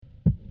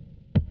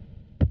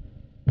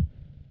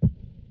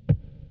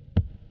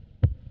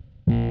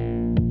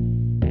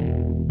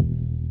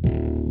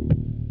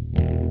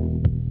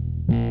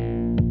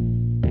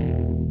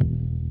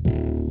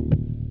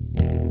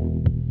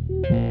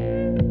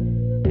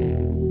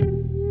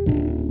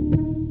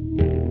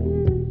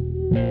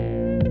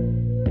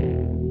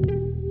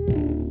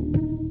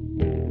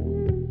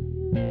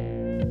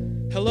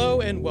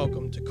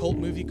welcome to Cult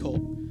Movie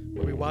Cult,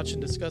 where we watch and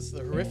discuss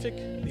the horrific,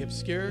 the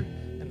obscure,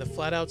 and the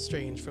flat-out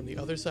strange from the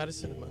other side of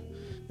cinema.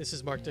 This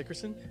is Mark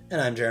Dickerson. And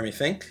I'm Jeremy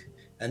Fink.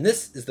 And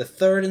this is the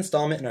third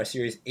installment in our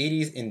series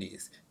 80s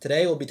Indies.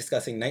 Today we'll be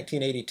discussing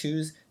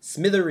 1982's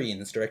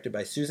Smithereens, directed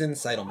by Susan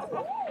Seidelman.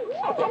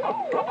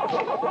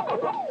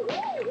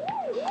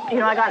 You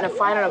know, I got in a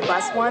fight on a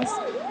bus once.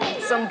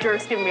 Some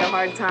jerk's giving me a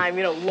hard time,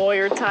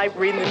 lawyer type,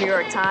 reading the New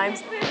York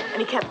Times. And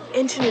he kept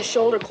inching his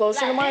shoulder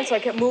closer to mine, so I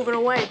kept moving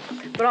away.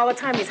 But all the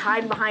time, he's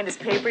hiding behind his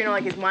paper,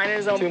 like he's minding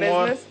his own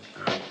business.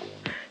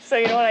 So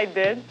you know what I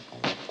did?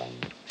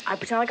 I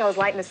pretended like I was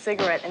lighting a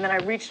cigarette, and then I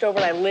reached over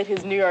and I lit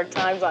his New York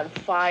Times on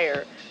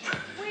fire.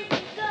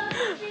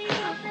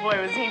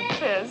 Boy, was he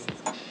pissed.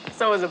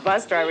 So was a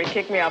bus driver. He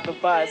kicked me off the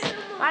bus.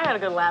 I had a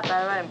good laugh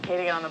at it. I didn't pay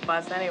to get on the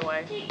bus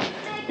anyway.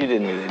 You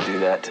didn't really do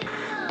that.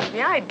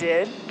 Yeah, I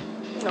did.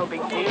 No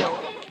big deal.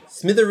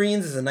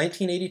 Smithereens is a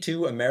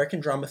 1982 American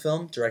drama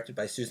film directed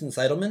by Susan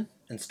Seidelman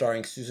and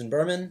starring Susan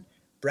Berman,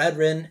 Brad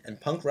Rinn, and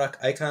punk rock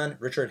icon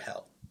Richard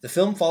Hell. The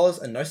film follows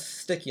a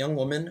narcissistic young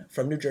woman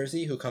from New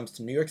Jersey who comes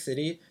to New York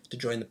City to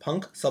join the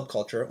punk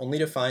subculture, only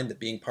to find that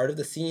being part of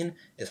the scene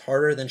is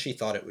harder than she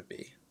thought it would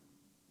be.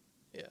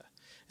 Yeah.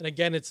 And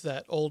again, it's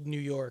that old New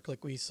York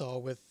like we saw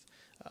with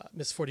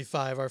Miss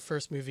 45, our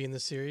first movie in the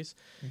series.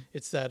 Mm-hmm.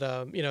 It's that,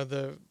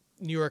 the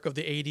New York of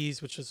the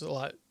 80s, which is a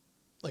lot,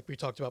 like we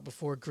talked about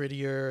before,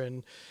 grittier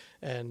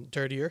and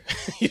dirtier.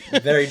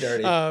 Very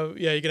dirty.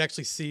 You can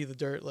actually see the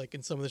dirt like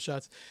in some of the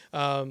shots,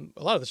 a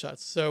lot of the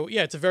shots. So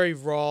yeah, it's a very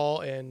raw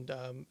and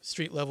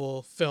street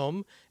level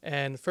film.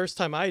 And first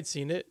time I had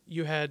seen it,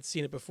 you had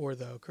seen it before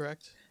though,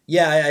 correct?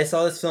 Yeah, I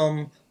saw this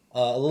film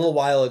a little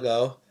while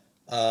ago.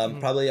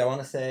 Probably I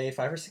want to say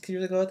 5 or 6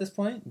 years ago at this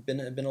point. Been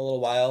a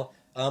little while.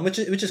 Which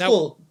is now,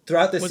 cool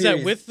throughout the series. Was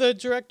that with the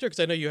director? Because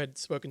I know you had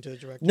spoken to the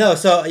director. No,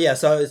 so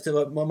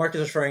what Mark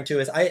is referring to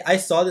is I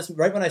saw this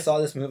right when I saw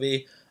this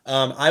movie.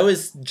 I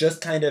was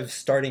just kind of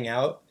starting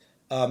out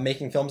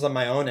making films on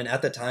my own, and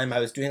at the time I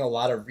was doing a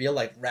lot of real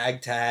like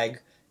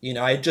ragtag.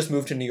 I had just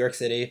moved to New York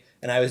City,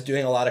 and I was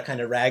doing a lot of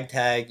kind of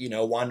ragtag.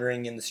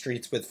 Wandering in the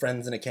streets with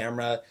friends and a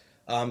camera.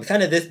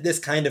 Kind of this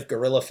kind of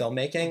guerrilla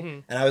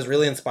filmmaking, and I was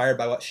really inspired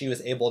by what she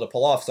was able to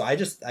pull off. So I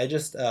just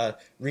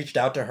reached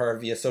out to her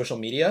via social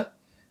media.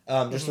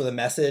 Just with a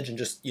message and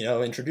just,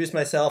 introduced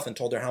myself and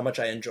told her how much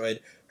I enjoyed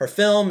her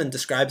film and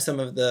described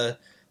some of the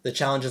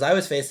challenges I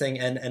was facing.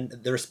 And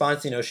the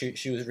response,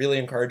 she was really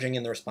encouraging,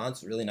 and the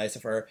response was really nice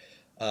of her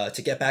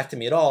to get back to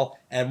me at all.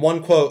 And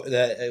one quote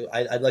that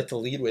I'd like to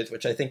lead with,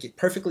 which I think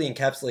perfectly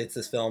encapsulates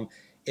this film,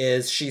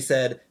 is she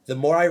said, "The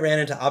more I ran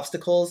into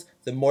obstacles,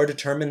 the more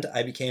determined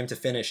I became to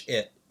finish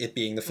it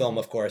being the film,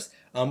 of course."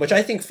 Which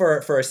I think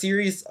for a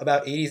series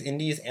about 80s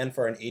indies and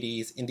for an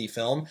 80s indie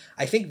film,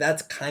 I think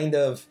that's kind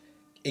of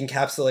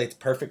encapsulates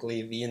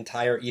perfectly the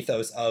entire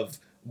ethos of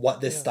what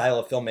this style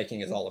of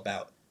filmmaking is all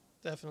about.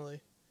 Definitely.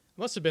 It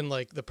must have been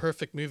like the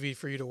perfect movie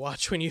for you to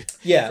watch when you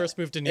first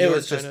moved to New York.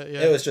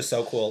 It was just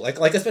so cool. Like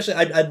especially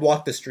I'd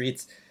walk the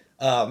streets,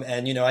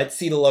 and I'd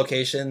see the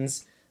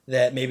locations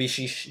that maybe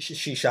she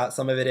shot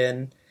some of it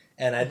in,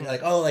 and I'd be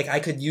like, oh, like I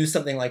could use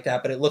something like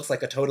that, but it looks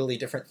like a totally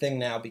different thing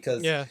now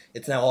because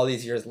it's now all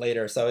these years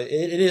later. So it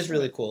is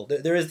really cool.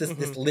 There is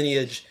this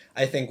lineage,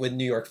 I think, with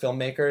New York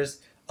filmmakers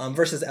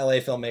versus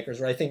LA filmmakers,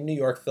 where I think New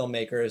York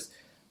filmmakers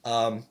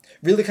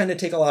really kind of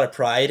take a lot of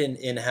pride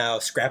in how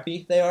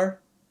scrappy they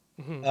are.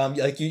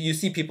 Like you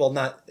see people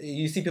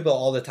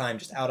all the time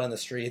just out on the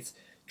streets,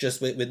 just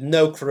with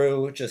no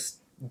crew, just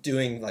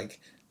doing like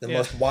the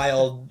most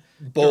wild,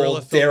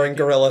 bold, daring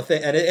guerrilla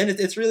thing, and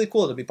it's really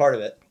cool to be part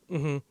of it.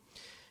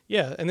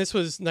 Yeah, and this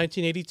was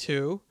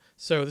 1982,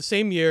 so the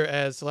same year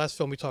as the last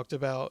film we talked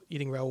about,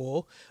 Eating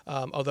Raoul,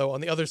 although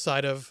on the other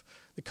side of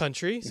the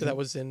country. So that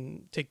was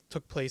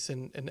took place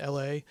in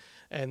LA,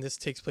 and this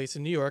takes place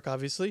in New York,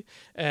 obviously.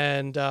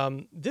 And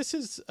this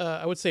is,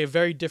 I would say, a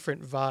very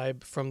different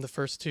vibe from the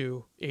first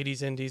two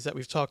 80s indies that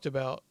we've talked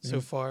about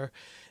so far.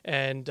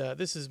 And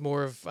this is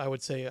more of, I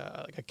would say,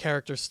 like a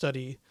character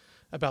study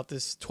about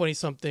this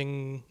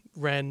 20-something,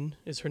 Ren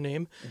is her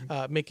name,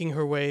 making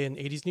her way in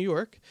 80s New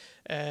York.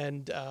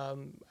 And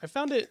I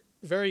found it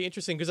very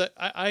interesting because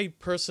I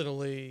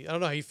personally, I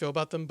don't know how you feel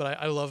about them, but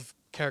I love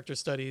character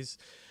studies.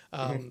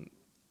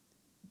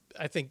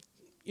 I think,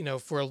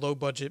 for a low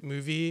budget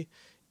movie,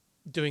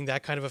 doing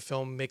that kind of a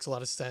film makes a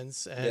lot of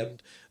sense,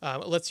 and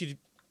it lets you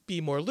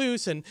be more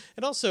loose. And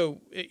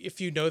also, if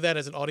you know that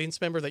as an audience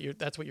member,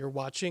 that's what you're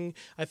watching,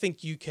 I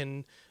think you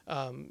can,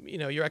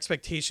 your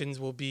expectations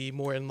will be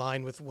more in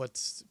line with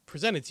what's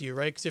presented to you,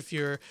 right? Because if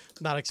you're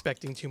not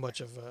expecting too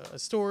much of a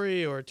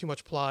story or too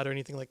much plot or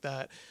anything like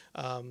that,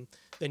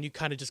 then you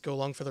kind of just go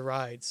along for the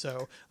ride.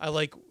 So I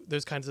like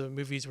those kinds of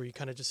movies where you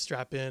kind of just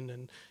strap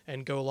in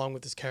and go along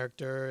with this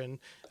character. And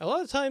a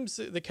lot of times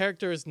the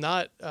character is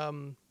not,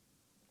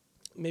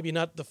 maybe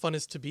not the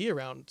funnest to be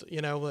around,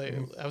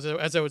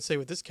 as I would say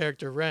with this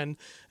character, Ren,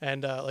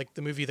 and like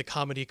the movie The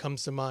Comedy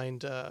comes to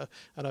mind. I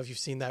don't know if you've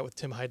seen that with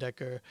Tim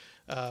Heidecker.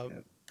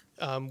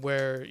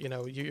 where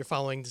you're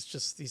following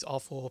this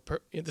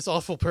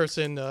awful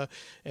person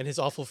and his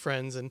awful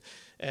friends,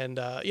 and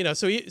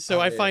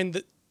I find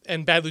that.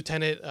 And Bad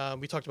Lieutenant,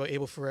 we talked about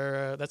Abel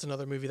Ferrara. That's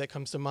another movie that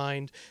comes to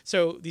mind.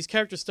 So these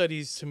character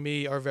studies to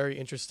me are very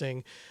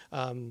interesting.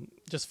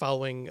 Just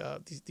following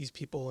these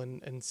people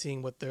and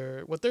seeing what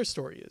their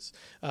story is.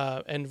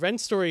 And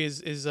Ren's story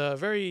is a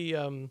very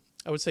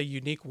I would say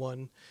unique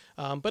one,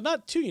 but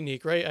not too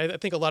unique, right? I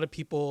think a lot of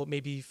people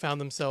maybe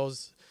found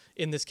themselves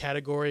in this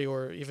category,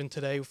 or even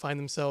today find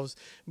themselves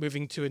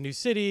moving to a new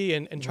city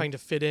and trying to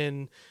fit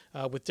in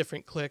with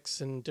different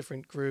cliques and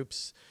different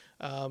groups.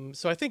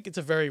 So I think it's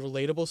a very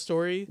relatable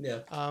story.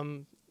 Yeah.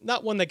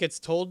 Not one that gets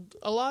told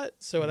a lot.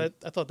 So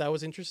I thought that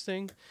was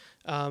interesting.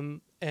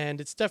 And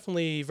it's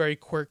definitely very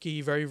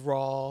quirky, very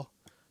raw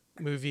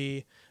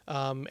movie.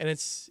 And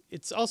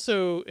it's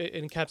also, it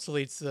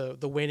encapsulates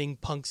the waning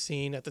punk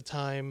scene at the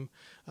time.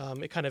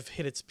 It kind of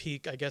hit its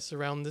peak, I guess,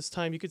 around this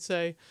time, you could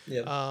say.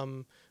 Yeah.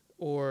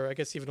 Or I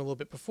guess even a little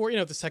bit before,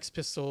 the Sex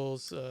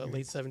Pistols,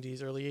 late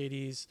 70s, early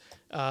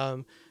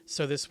 80s.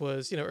 So this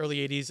was,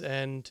 early 80s.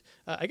 And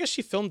I guess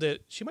she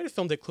might have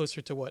filmed it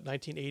closer to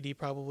 1980,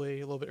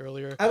 probably a little bit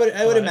earlier. I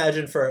would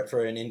imagine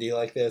for an indie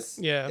like this.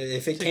 Yeah.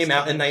 If it came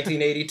out in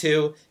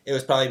 1982, it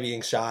was probably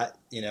being shot,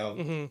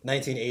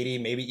 1980,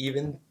 maybe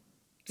even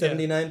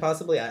 79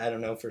 possibly. I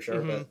don't know for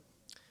sure.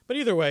 But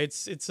either way,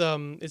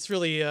 it's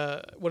really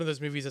one of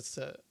those movies that's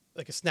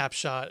like a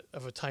snapshot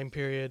of a time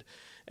period.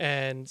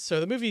 And so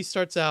the movie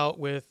starts out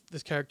with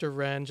this character,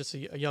 Ren, just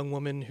a young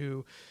woman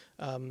who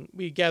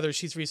we gather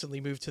she's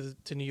recently moved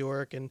to New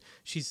York, and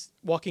she's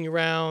walking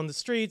around the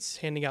streets,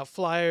 handing out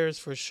flyers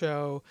for a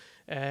show.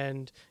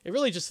 And it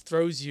really just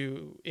throws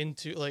you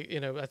into,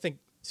 I think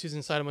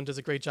Susan Seidelman does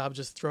a great job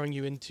just throwing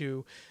you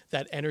into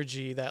that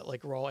energy, that like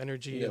raw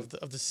energy of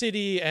the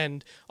city,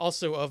 and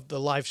also of the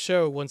live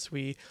show once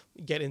we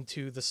get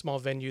into the small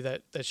venue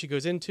that she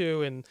goes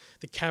into. And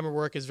the camera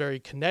work is very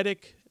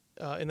kinetic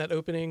in that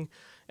opening.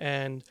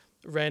 And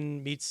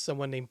Ren meets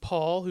someone named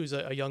Paul, who's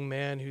a young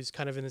man who's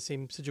kind of in the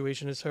same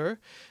situation as her.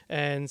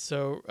 And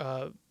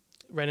so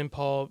Ren and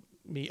Paul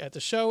meet at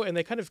the show, and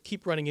they kind of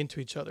keep running into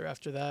each other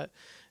after that.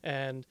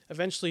 And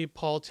eventually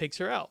Paul takes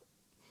her out.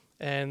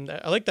 And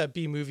I like that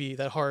B-movie,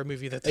 that horror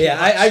movie.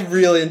 I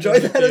really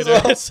enjoyed that as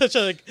well. It's such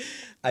a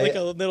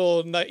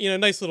little,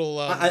 nice little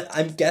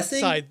I'm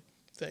guessing side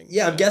thing.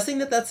 Yeah, I'm guessing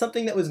that's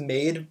something that was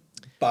made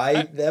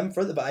by them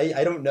for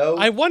I don't know.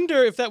 I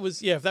wonder if that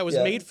was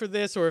made for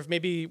this, or if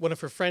maybe one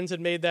of her friends had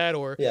made that,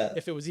 or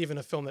if it was even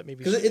a film that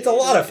maybe. Because it's a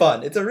lot of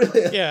fun. It's a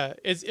really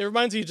it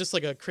reminds me of just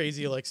like a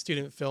crazy like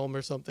student film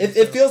or something.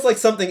 It feels like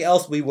something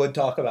else we would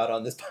talk about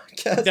on this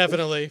podcast.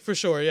 Definitely, for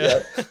sure,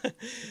 yeah.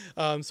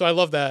 So I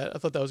love that. I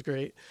thought that was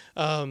great.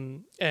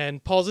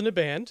 And Paul's in a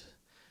band.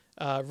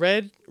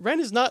 Ren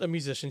is not a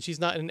musician. She's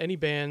not in any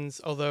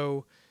bands,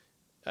 although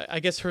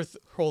I guess her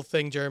whole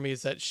thing, Jeremy,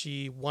 is that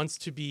she wants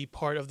to be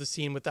part of the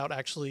scene without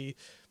actually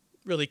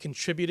really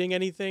contributing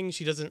anything.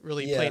 She doesn't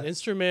really play an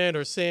instrument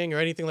or sing or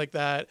anything like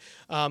that.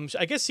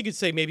 I guess you could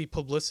say maybe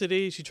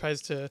publicity. She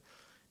tries to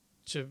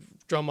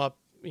drum up,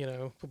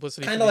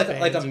 publicity. Kind of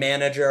like a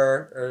manager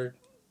or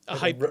a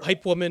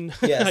hype woman.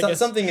 Yeah,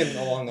 something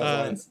along those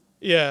lines.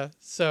 Yeah,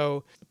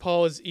 so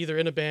Paul is either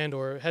in a band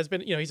or has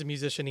been, he's a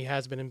musician. He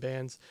has been in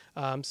bands.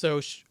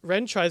 So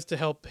Ren tries to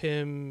help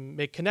him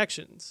make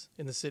connections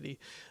in the city.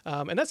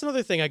 And that's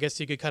another thing I guess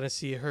you could kind of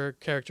see her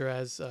character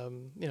as,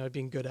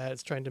 being good at,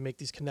 is trying to make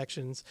these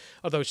connections.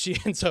 Although she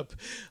ends up,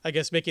 I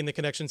guess, making the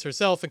connections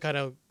herself and kind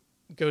of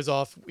goes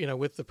off,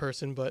 with the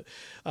person. But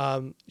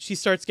she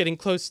starts getting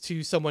close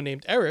to someone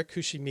named Eric,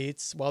 who she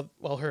meets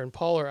while her and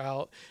Paul are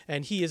out.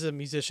 And he is a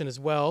musician as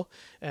well.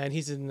 And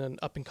he's in an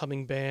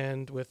up-and-coming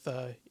band with,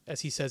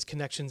 as he says,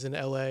 connections in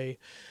L.A.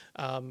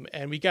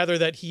 And we gather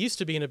that he used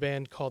to be in a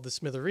band called the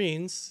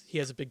Smithereens. He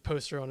has a big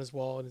poster on his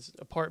wall in his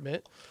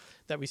apartment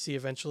that we see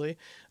eventually.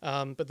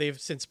 But they've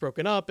since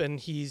broken up, and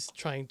he's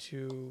trying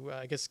to,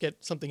 I guess,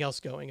 get something else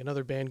going,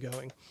 another band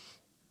going.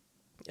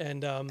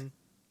 And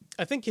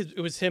I think it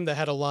was him that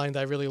had a line that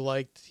I really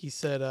liked. He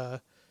said,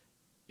 I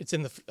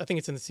think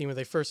it's in the scene where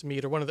they first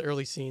meet, or one of the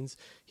early scenes.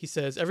 He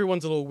says,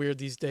 "Everyone's a little weird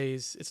these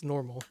days. It's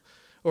normal."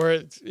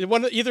 Or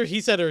either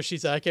he said it or she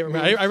said. I can't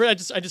remember. I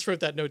just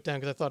wrote that note down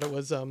because I thought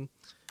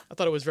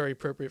it was very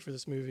appropriate for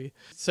this movie.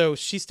 So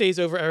she stays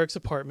over Eric's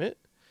apartment,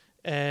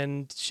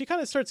 and she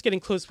kind of starts getting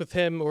close with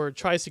him, or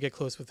tries to get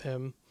close with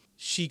him.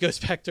 She goes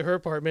back to her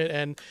apartment,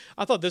 and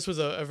I thought this was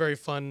a very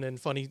fun and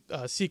funny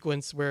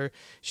sequence where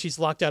she's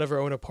locked out of her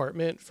own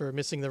apartment for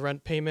missing the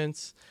rent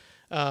payments,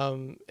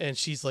 and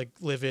she's like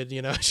livid,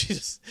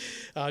 she's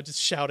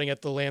just shouting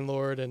at the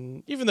landlord.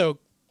 And even though,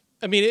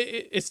 I mean,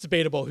 it's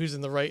debatable who's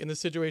in the right in this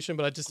situation,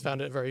 but I just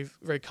found it a very,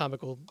 very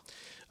comical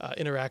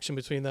interaction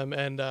between them.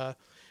 And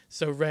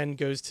so Ren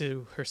goes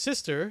to her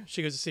sister.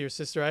 She goes to see her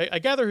sister. I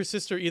gather her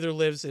sister either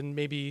lives in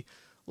maybe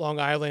Long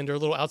Island or a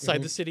little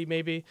outside the city,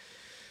 maybe.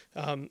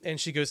 And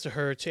she goes to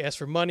her to ask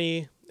for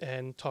money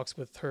and talks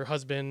with her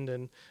husband.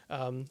 And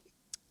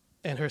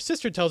and her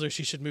sister tells her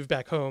she should move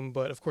back home,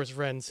 but of course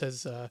Ren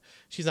says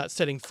she's not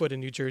setting foot in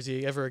New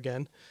Jersey ever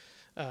again,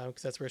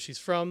 because that's where she's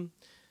from.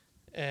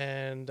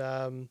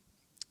 And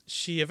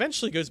she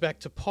eventually goes back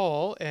to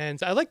Paul,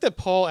 and I like that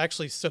Paul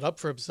actually stood up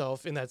for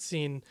himself in that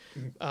scene,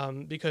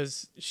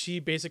 because she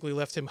basically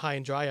left him high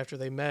and dry after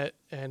they met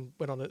and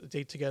went on a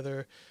date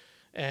together.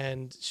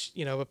 And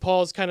but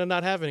Paul's kind of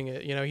not having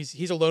it.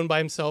 He's alone by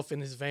himself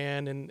in his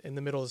van in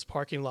the middle of his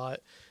parking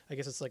lot. I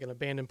guess it's like an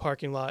abandoned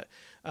parking lot.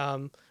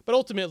 But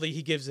ultimately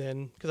he gives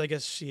in, because I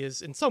guess she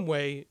is in some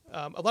way.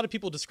 A lot of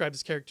people describe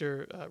this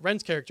character,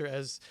 Ren's character,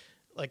 as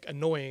like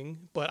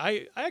annoying, but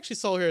I actually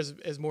saw her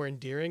as more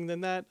endearing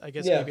than that. I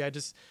guess maybe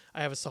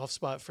I have a soft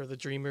spot for the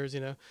dreamers,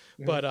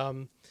 But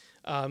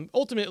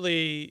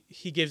ultimately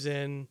he gives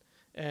in.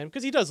 And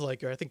because he does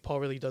like her, I think Paul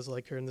really does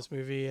like her in this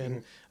movie.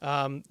 And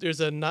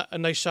there's a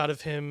nice shot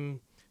of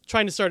him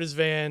trying to start his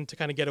van to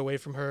kind of get away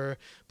from her,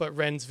 but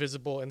Ren's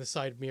visible in the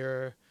side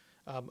mirror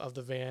of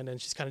the van, and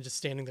she's kind of just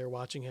standing there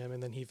watching him.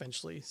 And then he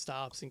eventually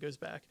stops and goes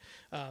back.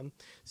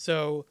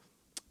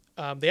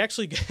 They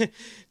actually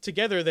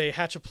together they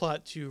hatch a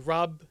plot to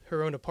rob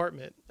her own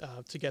apartment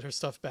to get her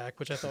stuff back,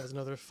 which I thought was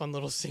another fun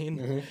little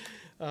scene.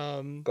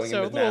 Going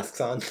in with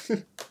masks on.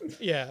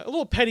 Yeah, a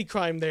little petty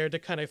crime there to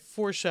kind of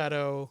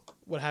foreshadow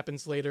what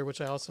happens later,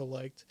 which I also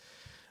liked.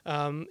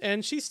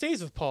 And she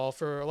stays with Paul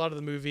for a lot of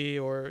the movie,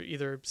 or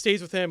either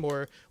stays with him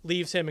or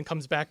leaves him and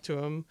comes back to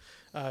him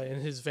in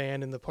his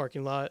van in the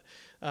parking lot.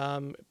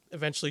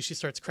 Eventually she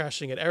starts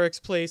crashing at Eric's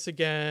place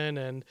again,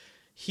 and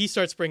he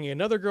starts bringing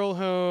another girl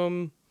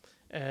home.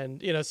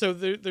 And, so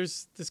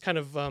there's this kind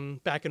of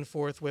back and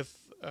forth with,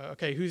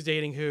 okay, who's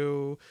dating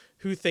who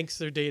thinks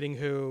they're dating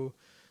who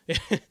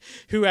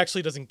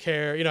actually doesn't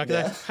care,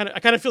 I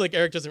kind of feel like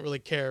Eric doesn't really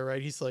care, right?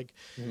 He's like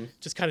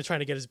just kind of trying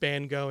to get his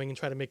band going and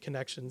try to make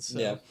connections.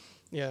 So,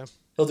 yeah.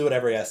 He'll do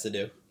whatever he has to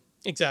do.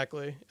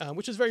 Exactly.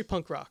 Which is very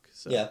punk rock.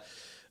 So, yeah.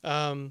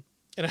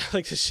 And I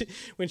like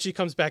when she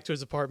comes back to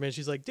his apartment,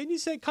 she's like, "Didn't you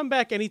say come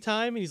back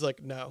anytime?" And he's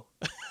like, "No,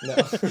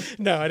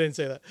 no, I didn't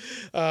say that."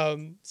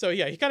 So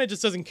yeah, he kind of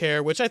just doesn't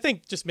care, which I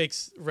think just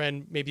makes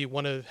Ren maybe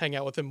want to hang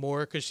out with him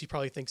more, because she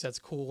probably thinks that's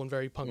cool and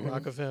very punk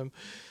rock of him.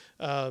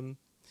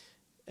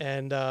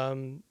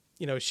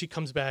 She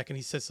comes back and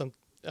he says some.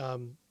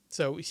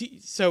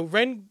 So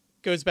Ren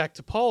goes back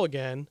to Paul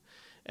again.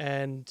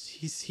 And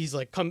he's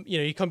like,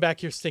 you come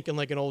back here stinking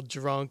like an old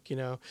drunk,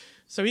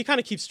 So he kind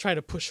of keeps trying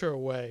to push her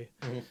away.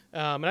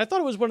 And I thought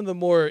it was one of the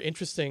more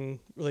interesting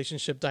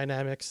relationship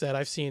dynamics that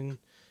I've seen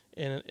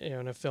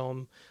in a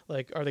film.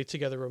 Like, are they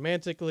together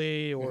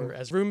romantically or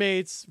as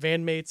roommates,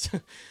 van mates?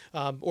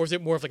 Or is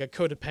it more of like a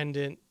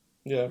codependent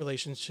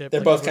relationship?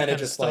 They're both kind of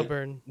just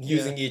stubborn, like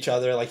using each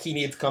other. Like, he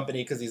needs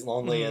company because he's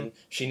lonely and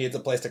she needs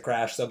a place to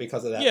crash. So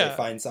because of that, they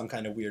find some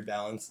kind of weird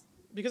balance.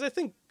 Because I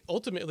think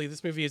ultimately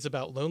this movie is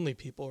about lonely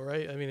people,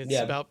 right? I mean, it's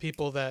about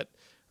people that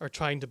are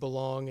trying to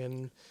belong,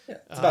 and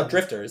it's about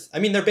drifters. I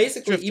mean, they're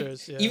basically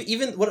drifters,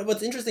 even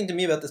what's interesting to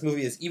me about this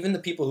movie is even the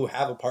people who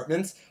have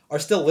apartments are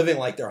still living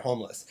like they're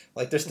homeless.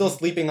 Like, they're still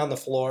sleeping on the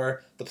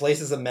floor. The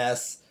place is a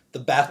mess. The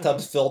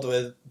bathtub's filled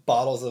with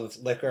bottles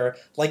of liquor.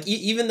 Like,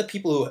 even the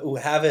people who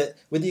have it,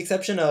 with the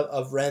exception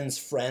of Ren's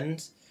friend,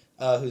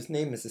 whose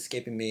name is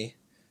escaping me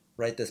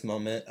right this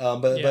moment.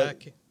 I'm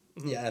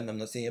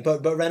not seeing it.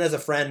 But Ren has a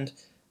friend,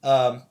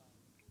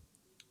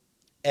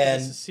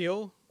 and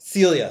Cecile.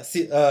 Cecilia.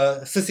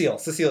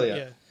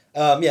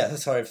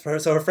 Sorry.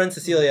 So her friend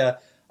Cecilia,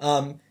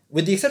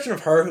 with the exception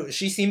of her,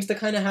 she seems to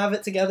kind of have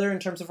it together in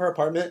terms of her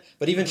apartment.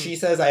 But even she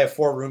says, "I have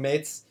 4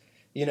 roommates."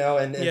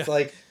 And it's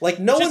like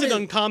no one isn't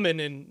uncommon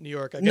in New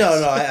York. I guess.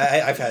 No,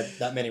 I've had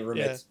that many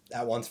roommates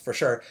at once for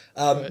sure.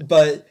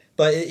 But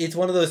it's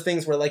one of those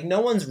things where like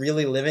no one's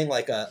really living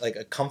like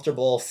a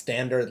comfortable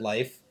standard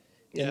life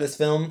in this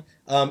film.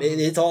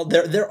 It's all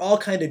they're all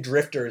kind of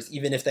drifters,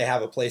 even if they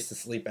have a place to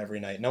sleep every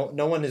night. No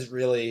one is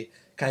really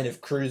kind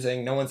of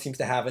cruising. No one seems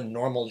to have a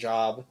normal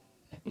job.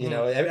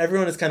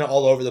 Everyone is kind of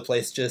all over the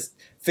place, just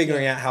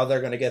figuring out how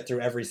they're going to get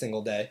through every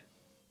single day.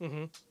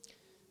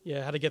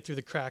 Yeah, how to get through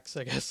the cracks,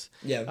 I guess.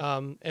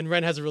 Yeah. And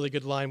Ren has a really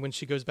good line when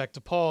she goes back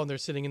to Paul and they're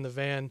sitting in the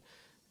van.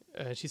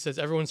 She says,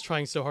 "Everyone's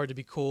trying so hard to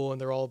be cool, and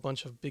they're all a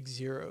bunch of big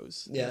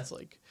zeros." Yeah. And it's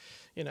like,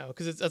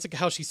 because that's like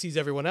how she sees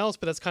everyone else,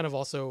 but that's kind of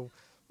also,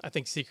 I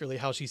think, secretly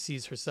how she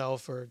sees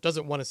herself, or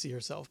doesn't want to see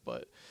herself,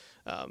 but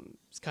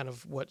it's kind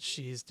of what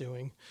she's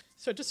doing.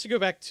 So just to go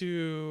back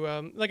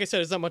to, like I said,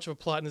 there's not much of a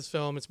plot in this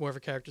film. It's more of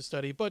a character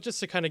study, but just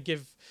to kind of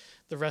give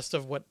the rest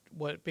of what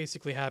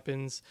basically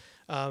happens.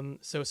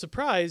 So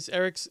surprise,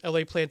 Eric's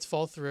LA plans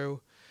fall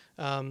through,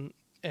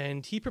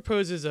 and he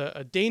proposes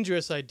a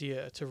dangerous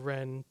idea to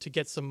Ren to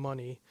get some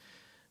money.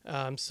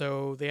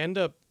 So they end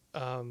up,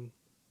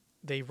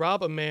 they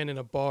rob a man in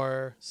a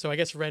bar. So I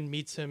guess Ren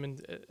meets him,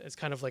 and it's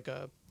kind of like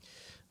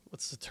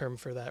what's the term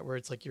for that? Where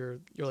it's like you're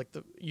like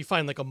you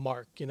find like a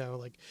mark,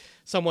 like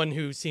someone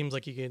who seems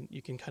like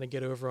you can kind of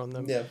get over on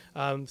them.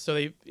 Yeah. So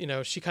they,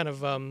 she kind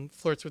of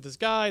flirts with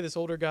this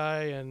older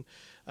guy,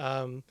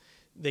 and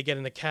they get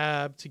in a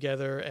cab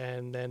together,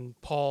 and then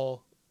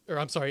Paul or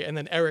I'm sorry, and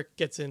then Eric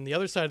gets in the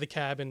other side of the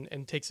cab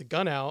and takes a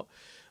gun out,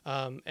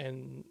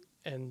 and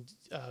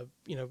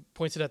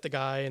points it at the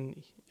guy,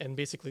 and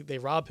basically they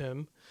rob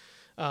him.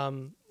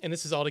 And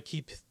this is all to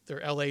keep their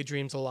LA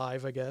dreams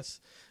alive, I guess.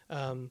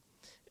 So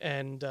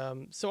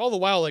all the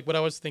while, like, what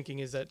I was thinking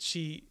is that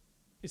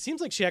it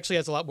seems like she actually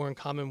has a lot more in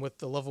common with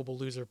the lovable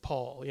loser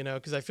Paul,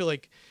 because I feel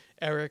like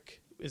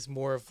Eric is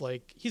more of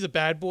like, he's a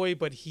bad boy,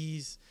 but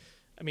his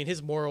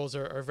morals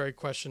are very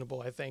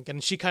questionable, I think.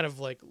 And she kind of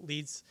like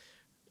leads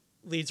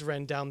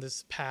Ren down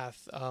this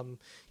path.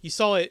 You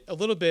saw it a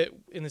little bit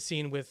in the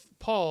scene with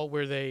Paul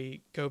where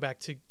they go back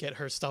to get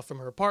her stuff from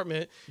her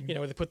apartment,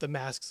 where they put the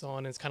masks on,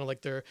 and it's kind of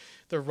like they're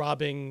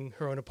robbing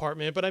her own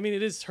apartment. But I mean,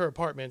 it is her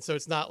apartment, so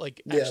it's not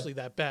like actually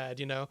that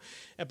bad,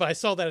 But I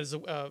saw that as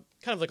a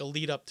kind of like a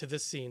lead up to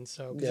this scene.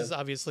 So this is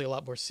obviously a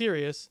lot more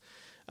serious.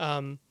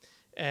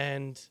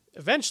 And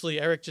eventually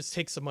Eric just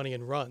takes the money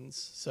and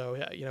runs. So,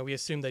 we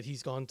assume that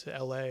he's gone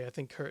to LA. I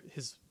think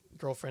his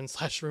girlfriend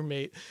 /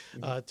 roommate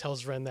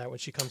tells Ren that when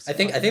she comes to I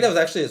think that was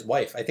actually his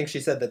wife. I think she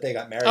said that they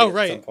got married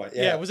at some point.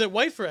 Yeah. Was it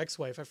wife or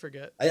ex-wife? I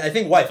forget. I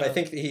think wife. I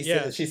think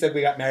she said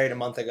we got married a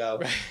month ago.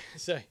 Right.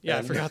 So,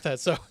 I forgot that.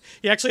 So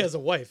he actually has a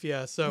wife.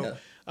 Yeah. So,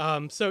 I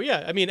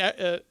mean,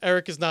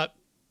 Eric is not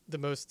the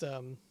most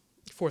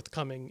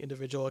forthcoming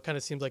individual. It kind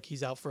of seems like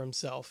he's out for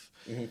himself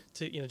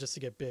to, just to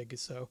get big.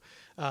 So,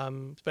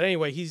 but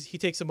anyway, he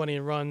takes the money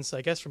and runs,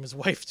 I guess, from his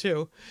wife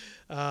too.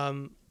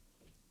 And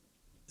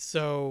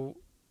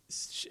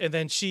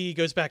then she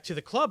goes back to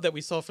the club that we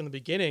saw from the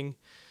beginning,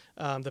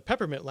 the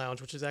Peppermint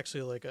Lounge, which is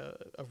actually like a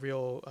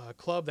real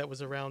club that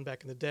was around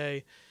back in the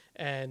day.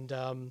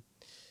 And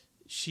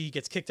she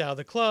gets kicked out of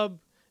the club,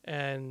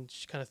 and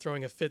she's kind of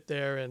throwing a fit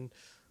there and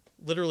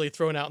literally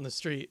thrown out in the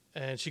street.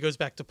 And she goes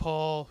back to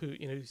Paul,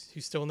 who's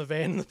still in the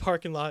van in the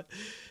parking lot,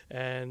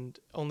 and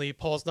only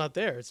Paul's not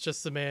there. It's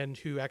just the man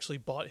who actually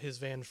bought his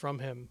van from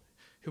him,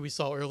 who we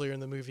saw earlier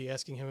in the movie,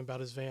 asking him about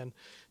his van.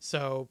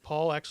 So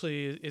Paul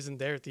actually isn't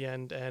there at the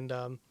end, and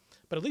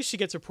but at least she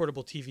gets her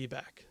portable TV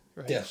back,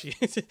 right? Yeah. She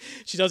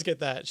does get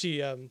that.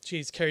 She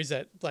carries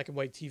that black and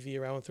white TV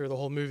around with her the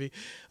whole movie.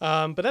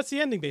 But that's the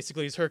ending,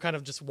 basically, is her kind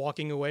of just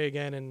walking away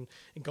again and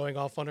going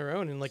off on her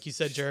own. And like you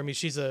said, Jeremy,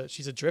 she's a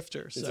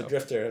drifter. She's a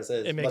drifter, as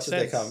makes much as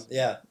they sense. come.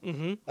 Yeah.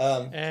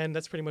 Mm-hmm. And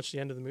that's pretty much the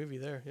end of the movie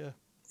there. Yeah.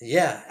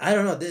 Yeah, I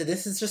don't know.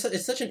 This is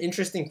it's such an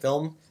interesting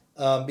film.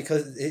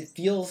 Because it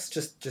feels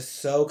just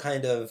so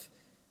kind of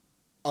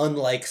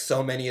unlike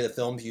so many of the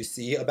films you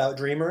see about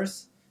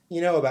dreamers,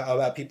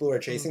 about people who are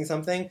chasing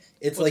something.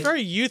 It's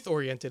very youth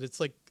oriented. It's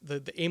like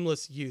the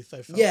aimless youth,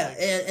 I felt. Yeah,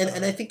 like.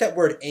 And I think that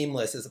word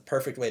aimless is a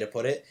perfect way to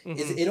put it.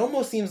 Mm-hmm. It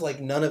almost seems like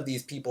none of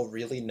these people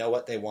really know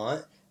what they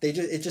want.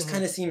 It just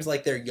kind of seems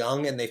like they're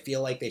young and they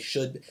feel like they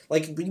should,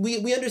 like,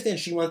 we understand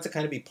she wants to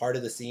kind of be part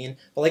of the scene,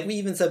 but like we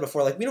even said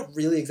before, like, we don't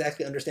really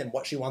exactly understand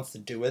what she wants to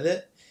do with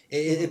it.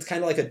 It's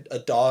kind of like a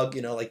dog,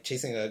 like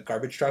chasing a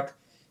garbage truck.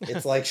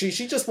 It's like she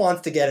just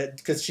wants to get it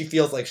because she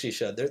feels like she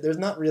should. There's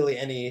not really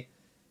any.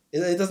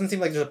 It doesn't seem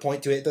like there's a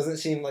point to it. It doesn't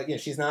seem like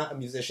she's not a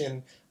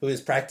musician who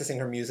is practicing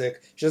her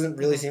music. She doesn't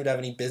really seem to have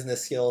any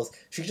business skills.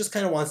 She just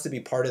kind of wants to be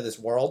part of this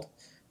world.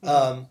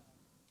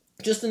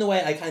 Just in the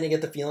way I kind of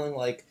get the feeling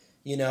like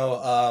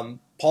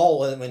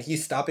Paul, when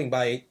he's stopping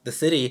by the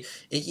city,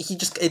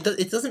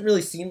 it doesn't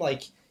really seem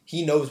like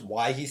he knows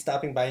why he's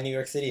stopping by New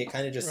York City. It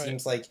kind of just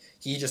seems like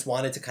he just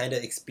wanted to kind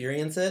of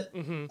experience it.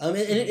 Mm-hmm.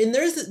 And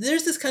there's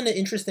this kind of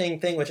interesting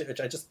thing, which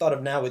I just thought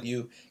of now with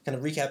you kind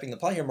of recapping the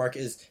plot here, Mark,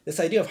 is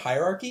this idea of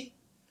hierarchy.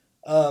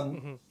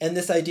 And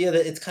this idea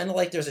that it's kind of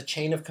like there's a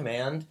chain of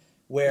command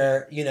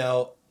where,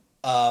 it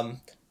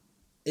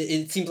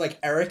seems like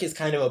Eric is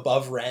kind of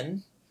above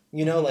Ren,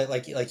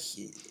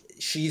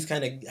 she's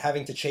kind of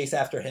having to chase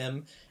after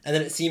him. And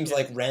then it seems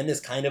like Ren is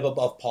kind of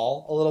above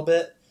Paul a little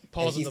bit.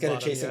 Paul's and he's kind of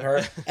chasing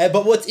her.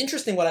 But what's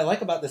interesting, what I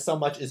like about this so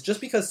much, is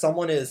just because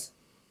someone is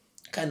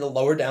kind of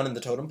lower down in the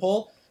totem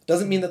pole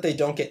doesn't mean that they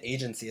don't get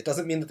agency. It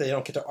doesn't mean that they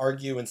don't get to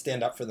argue and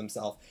stand up for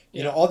themselves.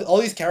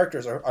 All these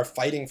characters are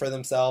fighting for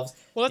themselves.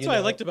 Well, that's what I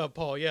liked about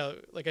Paul. Yeah,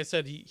 like I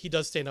said, he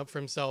does stand up for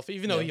himself,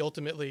 even though he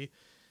ultimately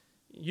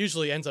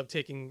usually ends up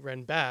taking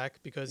Ren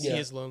back because he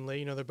is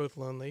lonely. They're both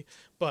lonely.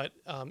 But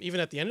even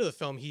at the end of the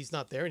film, he's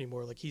not there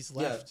anymore. Like, he's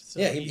left.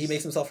 Yeah, he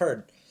makes himself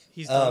heard.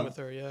 He's done with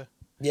her, yeah.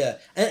 Yeah,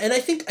 and I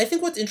think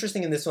what's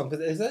interesting in this film,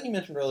 because as you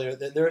mentioned earlier,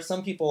 there are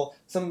some people,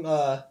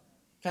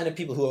 kind of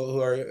people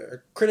who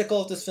are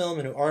critical of this film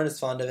and who aren't as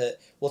fond of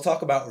it. We'll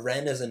talk about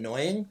Ren as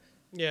annoying.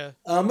 Yeah,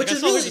 which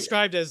is really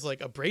described as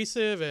like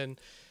abrasive and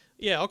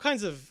all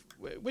kinds of,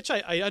 which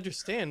I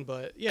understand,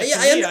 but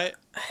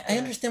I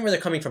understand where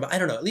they're coming from. But I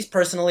don't know. At least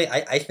personally,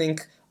 I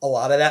think a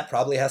lot of that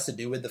probably has to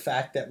do with the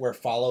fact that we're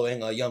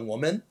following a young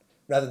woman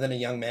rather than a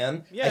young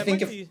man. Yeah, I think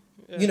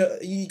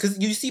because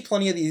you see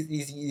plenty of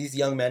these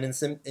young men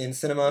in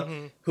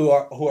cinema who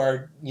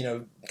are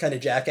kind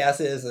of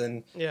jackasses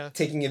and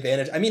taking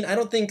advantage. I mean, I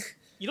don't think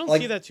You don't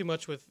like, see that too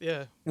much with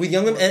young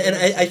women, and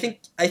I think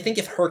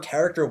if her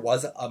character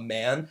was a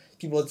man,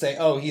 people would say,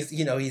 oh,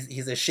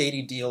 he's a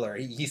shady dealer,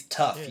 he's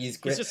tough, he's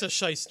great. He's just a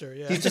shyster,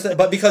 yeah. He's just,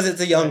 but because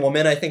it's a young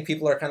woman, I think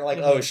people are kind of like,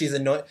 oh, she's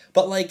annoying.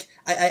 But like,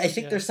 I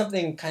think there's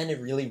something kind of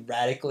really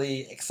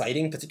radically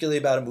exciting, particularly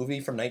about a movie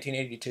from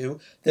 1982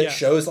 that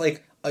shows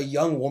like a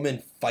young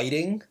woman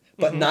fighting,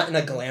 but not in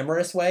a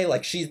glamorous way.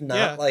 Like, she's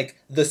not like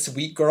the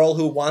sweet girl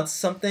who wants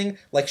something.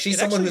 Like, she's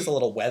someone who's a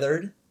little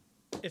weathered.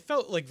 It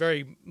felt like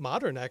very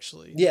modern,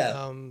 actually.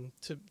 Yeah.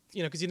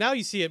 Because now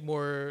you see it a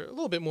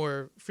little bit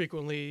more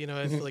frequently.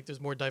 I feel like there's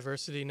more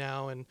diversity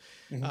now, and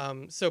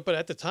but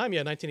at the time,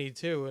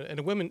 1982, and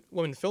a woman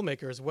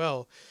filmmaker as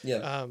well.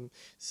 Yeah.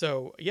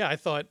 I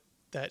thought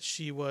that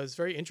she was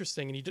very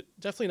interesting, and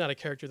definitely not a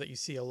character that you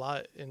see a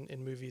lot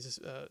in movies,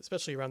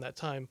 especially around that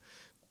time.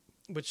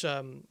 Which,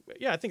 I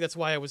think that's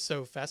why I was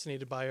so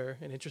fascinated by her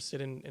and interested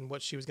in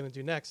what she was going to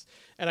do next.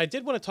 And I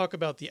did want to talk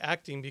about the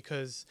acting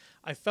because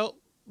I felt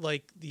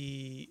like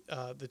the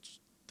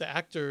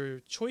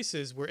actor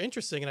choices were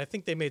interesting, and I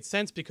think they made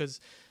sense because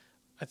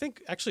I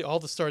think actually all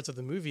the stars of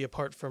the movie,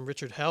 apart from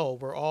Richard Hell,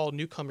 were all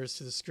newcomers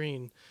to the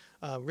screen.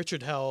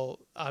 Richard Hell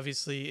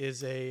obviously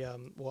is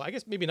I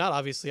guess maybe not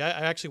obviously. I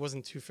actually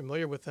wasn't too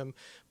familiar with him,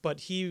 but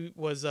he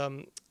was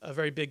a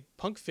very big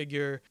punk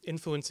figure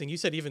influencing, you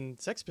said, even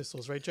Sex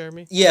Pistols, right,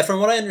 Jeremy? Yeah,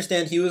 from what I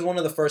understand, he was one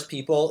of the first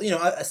people.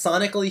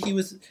 Sonically he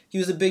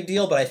was a big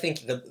deal, but I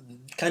think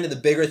the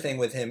bigger thing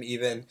with him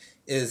even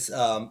is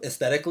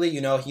aesthetically.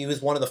 He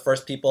was one of the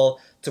first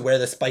people to wear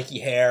the spiky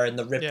hair and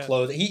the ripped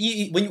clothes.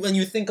 When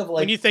you think of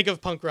like, when you think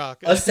of punk rock,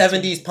 a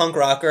 70s punk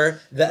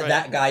rocker,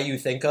 that guy you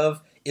think of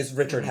is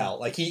Richard Hell.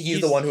 Like he's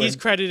the one who he's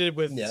credited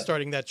with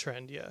starting that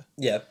trend.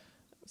 Yeah.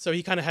 So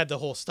he kind of had the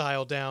whole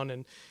style down,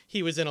 and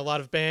he was in a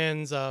lot of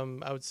bands.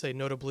 I would say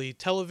notably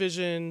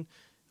Television,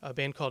 a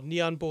band called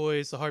Neon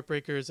Boys, the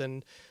Heartbreakers,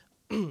 and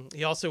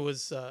he also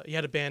was. He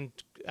had a band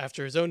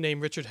after his own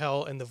name, Richard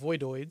Hell and the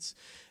Voidoids,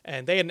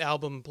 and they had an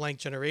album, Blank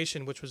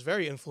Generation, which was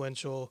very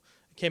influential.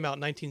 It came out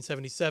in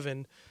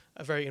 1977.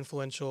 A very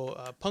influential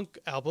punk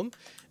album,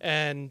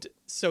 and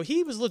so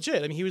he was legit.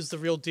 I mean, he was the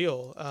real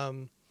deal.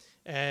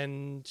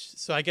 And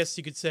so I guess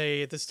you could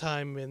say at this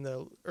time in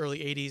the early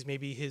 80s,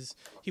 maybe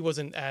he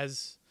wasn't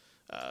as,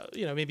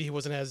 maybe he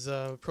wasn't as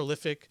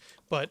prolific,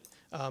 but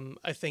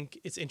I think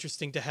it's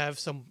interesting to have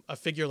a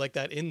figure like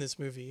that in this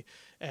movie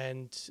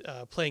and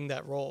playing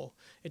that role.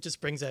 It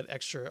just brings that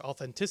extra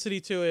authenticity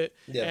to it.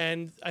 Yeah.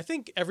 And I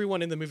think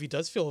everyone in the movie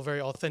does feel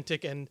very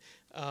authentic, and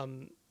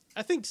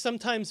I think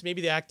sometimes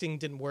maybe the acting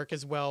didn't work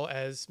as well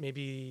as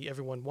maybe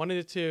everyone wanted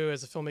it to,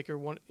 as a filmmaker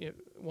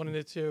wanted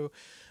it to.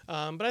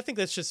 But I think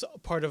that's just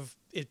part of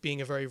it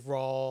being a very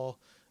raw,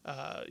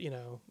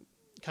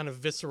 kind of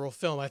visceral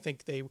film. I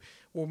think they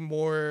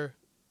were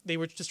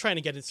just trying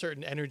to get a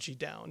certain energy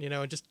down,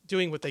 and just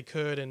doing what they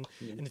could and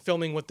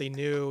filming what they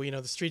knew,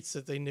 the streets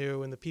that they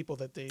knew and the people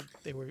that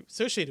they were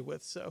associated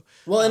with. So,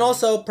 well, and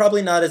also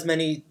probably not as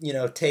many,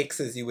 takes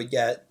as you would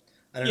get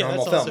on a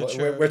normal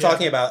film. We're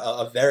talking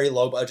about a very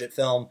low budget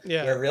film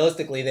where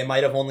realistically they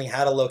might have only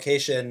had a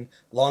location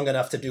long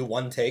enough to do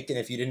one take, and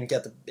if you didn't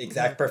get the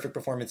exact perfect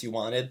performance you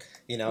wanted,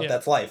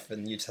 that's life,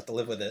 and you just have to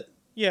live with it.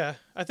 Yeah,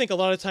 I think a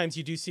lot of times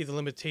you do see the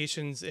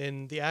limitations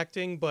in the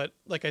acting, but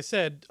like I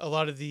said, a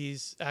lot of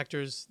these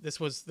actors, this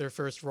was their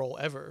first role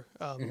ever.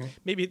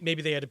 Maybe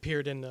they had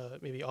appeared in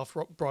maybe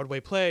off-Broadway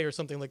play or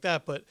something like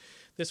that, but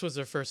this was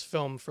their first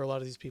film for a lot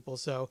of these people.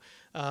 So,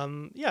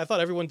 I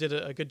thought everyone did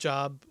a good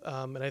job,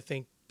 and I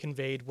think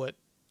conveyed what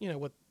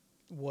Susan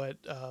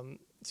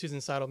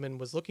Seidelman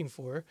was looking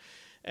for.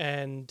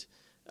 And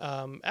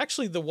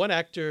actually, the one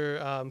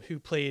actor who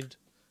played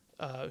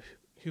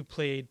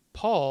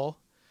Paul.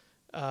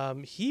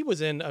 He was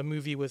in a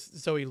movie with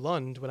Zoe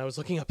Lund when I was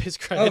looking up his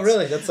credits. Oh,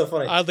 really? That's so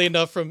funny. Oddly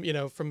enough, from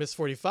Miss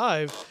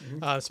 45,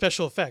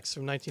 Special Effects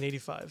from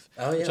 1985,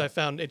 which I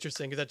found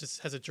interesting because that just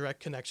has a direct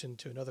connection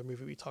to another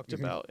movie we talked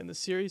about in the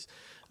series.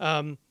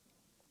 I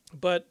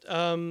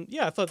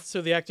thought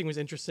so. The acting was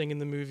interesting in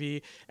the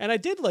movie, and I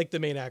did like the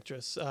main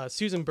actress.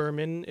 Susan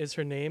Berman is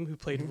her name, who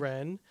played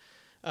Ren.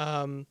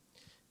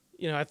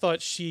 I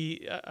thought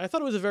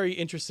it was a very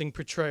interesting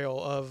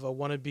portrayal of a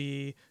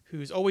wannabe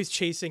who's always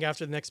chasing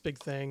after the next big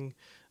thing,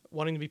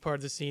 wanting to be part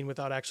of the scene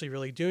without actually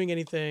really doing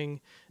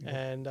anything.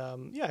 And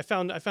I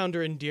found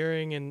her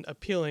endearing and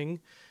appealing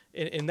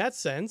in that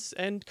sense,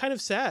 and kind of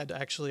sad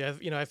actually.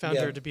 I found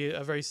her to be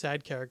a very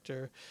sad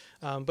character,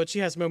 but she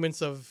has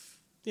moments of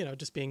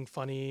just being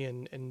funny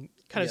and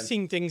kind of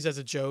seeing things as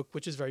a joke,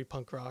 which is very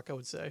punk rock, I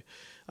would say.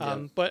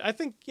 But I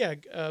think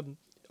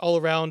all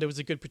around it was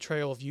a good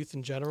portrayal of youth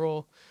in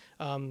general.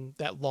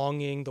 That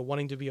longing, the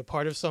wanting to be a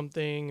part of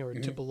something or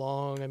to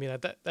belong. I mean,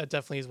 that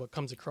definitely is what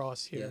comes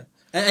across here.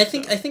 Yeah. And I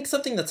think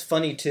something that's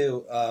funny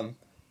too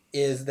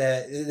is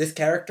that this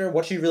character,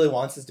 what she really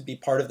wants is to be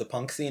part of the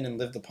punk scene and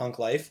live the punk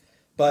life.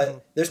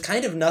 But there's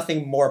kind of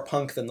nothing more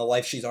punk than the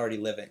life she's already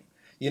living.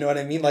 You know what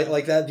I mean?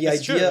 Like that. The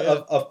idea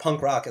of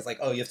punk rock is like,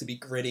 oh, you have to be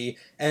gritty.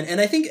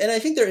 And I think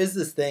there is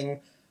this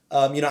thing.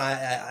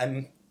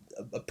 I'm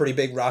a pretty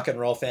big rock and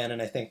roll fan,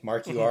 and I think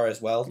Mark, you are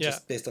as well, Yeah.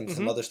 just based on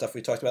some other stuff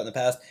we talked about in the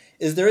past,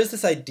 is there is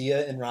this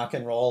idea in rock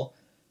and roll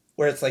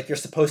where it's like you're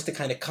supposed to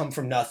kind of come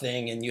from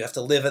nothing and you have to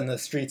live in the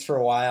streets for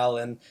a while.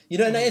 And,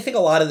 and I think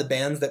a lot of the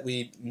bands that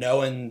we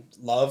know and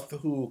love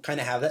who kind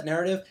of have that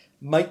narrative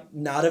might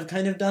not have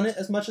kind of done it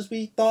as much as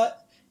we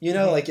thought.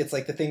 Like it's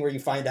like the thing where you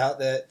find out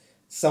that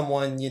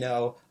someone,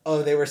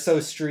 oh, they were so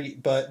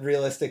street, but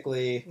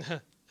realistically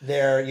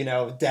their,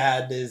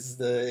 dad is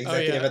the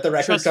executive at the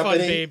record Trust company.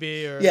 Fund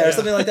baby or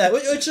something like that,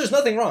 which there's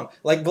nothing wrong.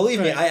 Like, believe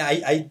me,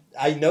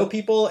 I know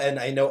people and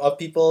I know of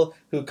people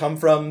who come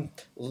from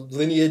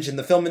lineage in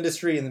the film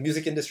industry and the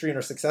music industry and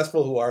are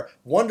successful, who are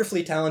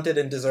wonderfully talented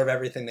and deserve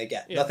everything they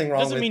get. Nothing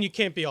wrong doesn't mean you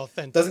can't be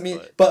authentic. Doesn't mean,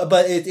 but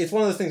it's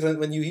one of those things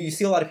when you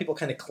see a lot of people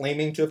kind of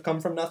claiming to have come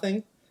from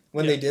nothing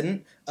when they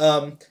didn't.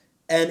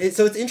 And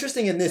so it's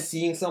interesting in this,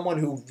 seeing someone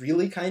who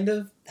really kind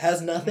of has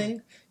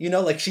nothing,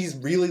 like she's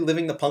really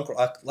living the punk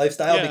rock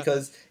lifestyle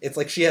because it's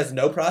like she has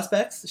no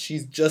prospects.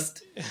 She's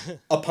just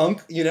a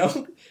punk,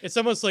 It's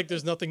almost like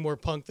there's nothing more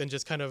punk than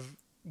just kind of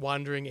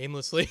wandering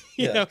aimlessly,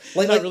 not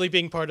really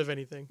being part of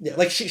anything. Yeah,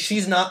 like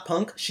she's not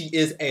punk. She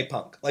is a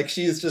punk. Like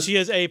she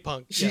is a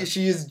punk.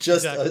 She is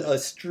just a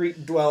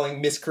street dwelling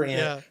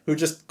miscreant who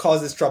just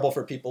causes trouble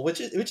for people, which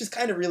is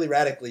kind of really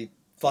radically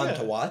fun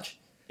to watch.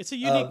 It's a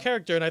unique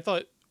character, and I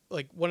thought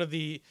I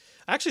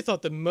actually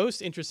thought the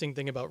most interesting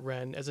thing about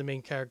Ren as a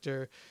main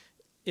character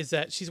is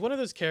that she's one of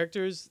those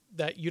characters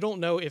that you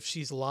don't know if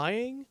she's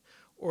lying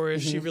or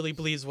if she really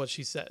believes what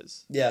she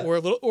says. Yeah. Or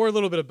a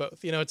little bit of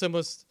both. It's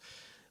almost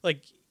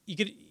like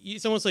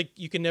it's almost like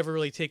you can never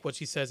really take what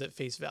she says at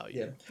face value.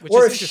 Yeah. Which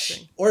is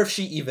interesting. Or if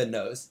she even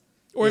knows.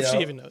 Or if she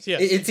even knows. Yeah.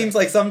 It seems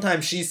like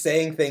sometimes she's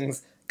saying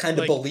things kind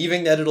of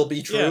believing that it'll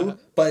be true,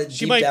 but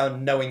deep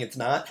down knowing it's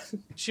not.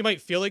 She might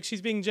feel like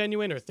she's being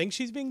genuine or think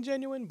she's being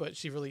genuine, but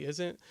she really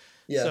isn't.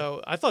 Yeah.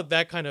 So I thought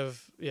that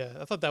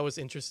I thought that was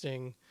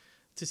interesting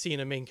to see in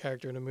a main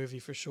character in a movie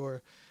for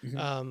sure.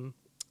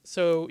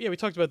 So we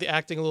talked about the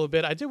acting a little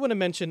bit. I did want to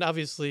mention,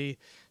 obviously,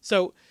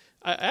 so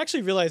I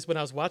actually realized when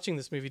I was watching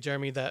this movie,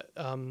 Jeremy, that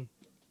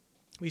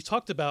we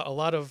talked about a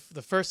lot of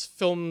the first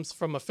films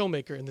from a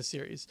filmmaker in the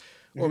series,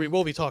 or we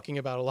will be talking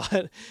about a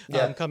lot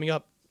coming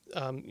up.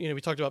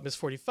 We talked about Miss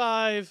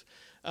 45.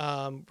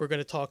 We're going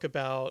to talk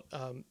about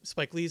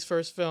Spike Lee's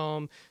first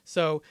film.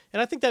 So,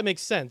 and I think that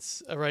makes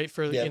sense, right?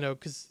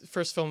 Because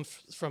first film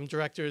from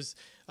directors.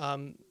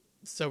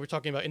 So we're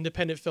talking about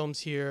independent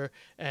films here,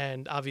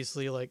 and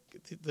obviously, like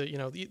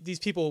these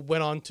people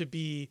went on to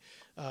be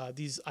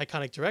these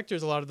iconic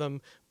directors, a lot of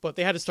them, but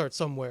they had to start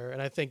somewhere,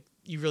 and I think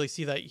you really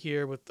see that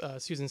here with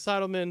Susan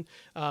Seidelman.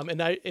 And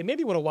it made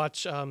me want to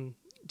watch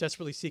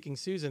Desperately Seeking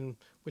Susan,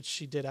 which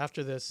she did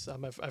after this.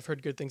 I've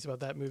heard good things about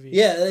that movie.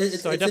 Yeah,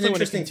 so I definitely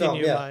want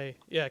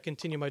to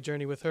continue my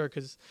journey with her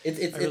because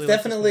it's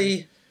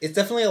definitely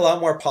a lot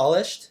more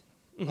polished.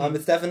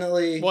 It's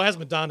definitely it has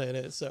Madonna in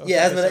it, so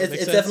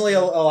it's definitely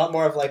a lot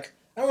more of like,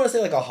 I don't want to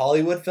say like a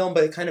Hollywood film,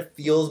 but it kind of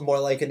feels more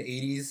like an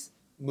 80s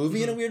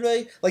movie in a weird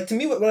way. Like, to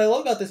me, what I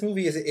love about this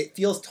movie is it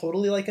feels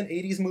totally like an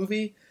 80s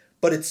movie,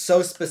 but it's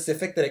so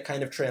specific that it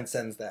kind of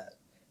transcends that.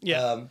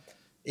 Yeah.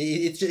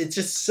 It's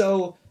just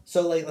so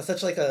like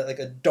such like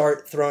a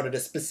dart thrown at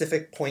a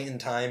specific point in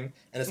time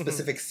and a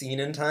specific scene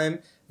in time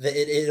that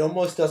it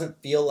almost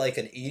doesn't feel like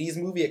an 80s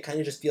movie. It kind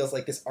of just feels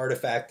like this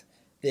artifact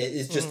that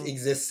is just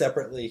exists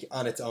separately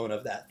on its own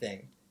of that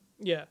thing.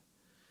 Yeah.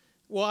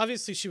 Well,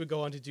 obviously she would go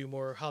on to do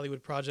more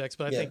Hollywood projects,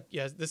 but I think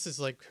this is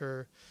like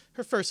her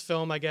first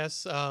film, I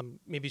guess.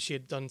 Maybe she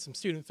had done some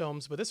student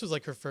films, but this was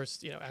like her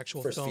first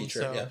actual first film.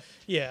 Feature,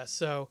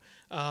 So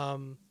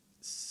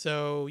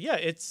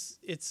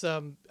it's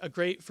a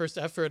great first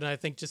effort, and I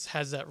think just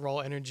has that raw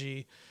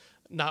energy,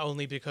 not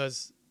only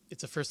because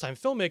it's a first-time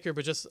filmmaker,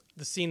 but just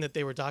the scene that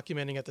they were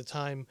documenting at the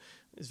time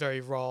is very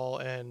raw,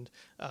 and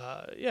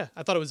I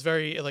thought it was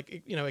very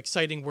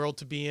exciting world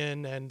to be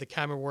in, and the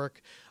camera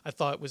work I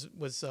thought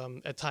was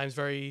at times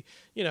very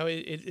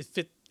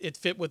it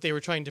fit what they were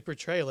trying to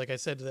portray. Like I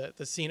said,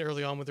 the scene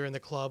early on when they're in the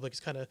club, like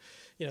it's kind of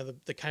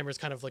the camera's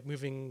kind of like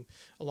moving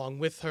along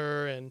with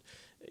her, and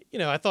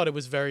I thought it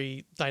was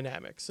very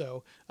dynamic.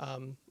 So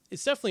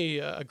it's definitely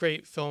a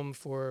great film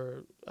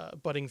for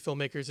budding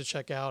filmmakers to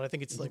check out. I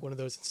think it's like one of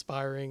those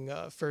inspiring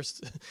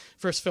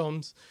first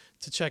films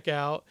to check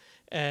out.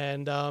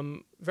 And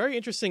very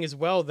interesting as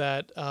well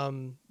that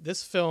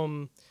this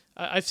film,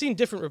 I've seen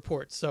different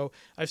reports. So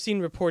I've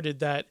seen reported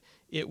that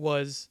it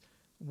was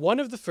one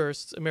of the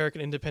first American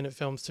independent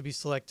films to be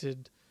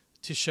selected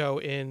to show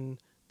in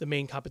the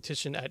main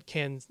competition at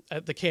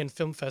the Cannes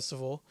Film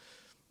Festival.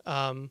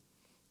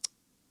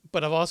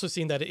 But I've also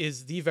seen that it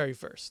is the very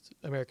first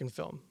American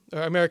film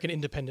or American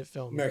independent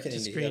film to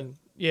screen,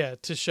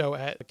 to show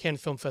at Cannes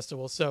Film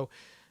Festival. So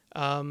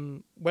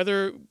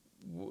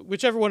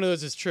whichever one of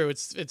those is true,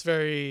 it's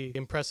very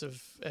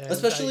impressive, and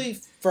especially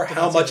for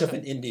how much of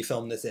an indie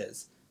film this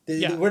is.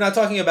 We're not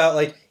talking about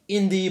like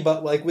indie,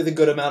 but like with a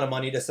good amount of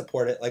money to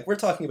support it. Like we're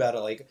talking about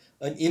like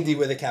an indie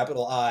with a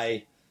capital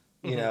I,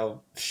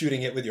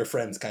 shooting it with your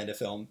friends kind of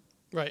film.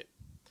 Right.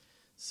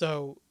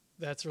 So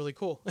that's really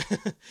cool.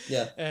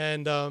 Yeah.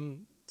 And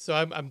so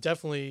I'm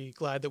definitely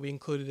glad that we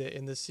included it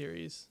in this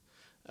series.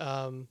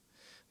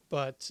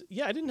 But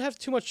yeah, I didn't have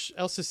too much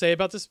else to say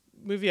about this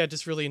movie. I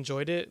just really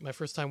enjoyed it, my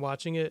first time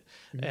watching it.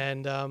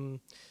 And,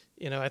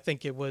 I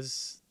think it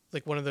was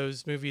like one of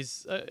those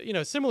movies,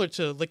 similar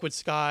to Liquid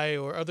Sky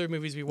or other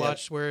movies we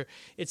watched where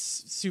it's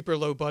super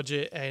low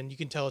budget and you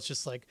can tell it's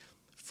just like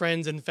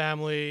friends and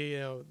family,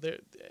 they're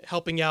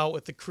helping out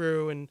with the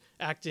crew and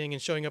acting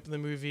and showing up in the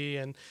movie.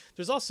 And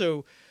there's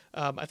also,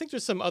 I think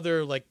there's some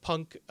other like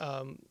punk,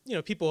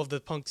 people of the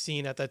punk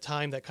scene at that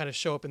time that kind of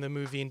show up in the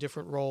movie in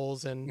different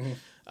roles. And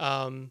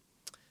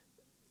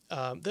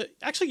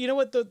actually, you know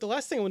what? The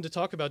last thing I wanted to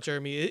talk about,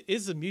 Jeremy,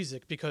 is the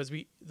music, because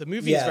the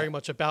movie is very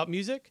much about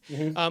music.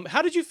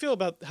 How did you feel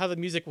about how the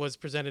music was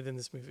presented in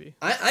this movie?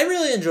 I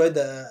really enjoyed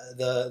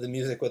the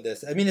music with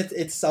this. I mean,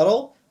 it's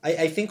subtle.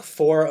 I think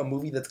for a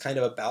movie that's kind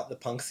of about the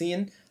punk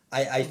scene,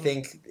 I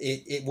think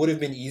it would have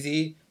been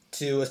easy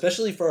to,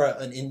 especially for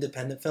an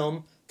independent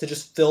film, to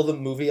just fill the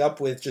movie up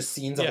with just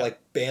scenes of like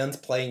bands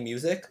playing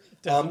music,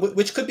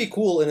 which could be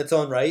cool in its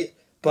own right.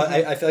 But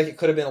I feel like it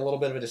could have been a little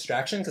bit of a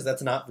distraction because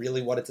that's not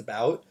really what it's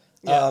about.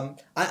 Yeah.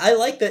 I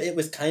like that it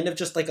was kind of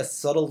just like a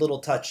subtle little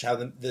touch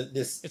how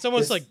it's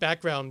almost like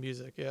background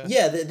music. Yeah.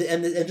 Yeah,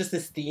 and just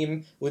this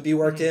theme would be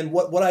worked in.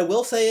 What I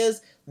will say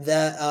is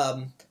that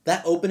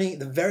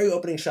the very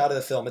opening shot of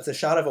the film, it's a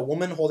shot of a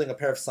woman holding a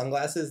pair of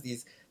sunglasses,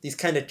 these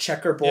kind of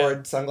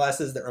checkerboard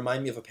sunglasses that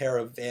remind me of a pair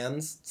of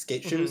Vans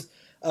skate shoes.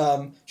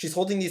 She's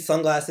holding these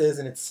sunglasses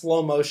and it's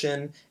slow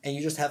motion, and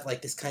you just have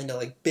like this kind of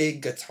like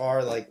big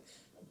guitar like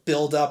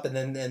build up, and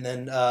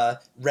then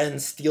Ren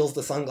steals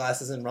the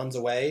sunglasses and runs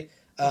away.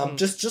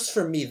 Just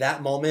for me,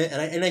 that moment,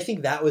 and I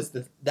think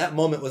that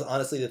moment was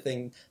honestly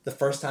the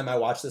first time I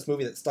watched this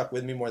movie that stuck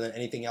with me more than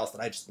anything else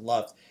that I just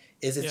loved.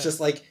 It's just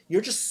like you're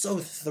just so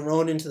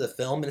thrown into the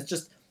film, and it's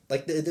just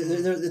like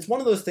it's one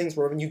of those things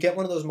where when you get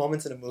one of those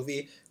moments in a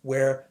movie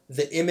where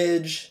the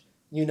image,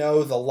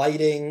 the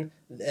lighting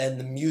and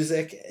the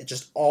music, it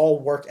just all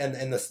work, and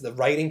the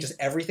writing, just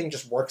everything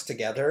just works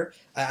together.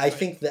 I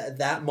think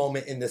that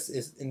moment in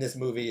this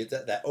movie,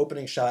 that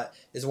opening shot,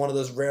 is one of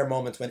those rare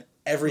moments when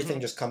everything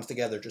just comes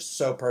together just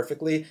so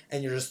perfectly,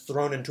 and you're just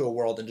thrown into a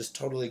world and just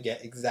totally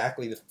get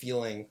exactly the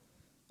feeling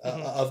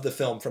of the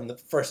film from the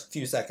first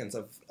few seconds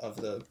of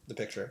the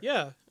picture.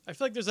 Yeah. I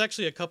feel like there's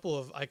actually a couple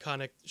of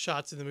iconic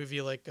shots in the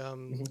movie, like,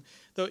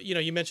 though,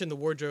 you mentioned the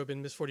wardrobe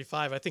in Miss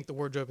 45. I think the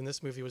wardrobe in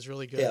this movie was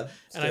really good. Yeah,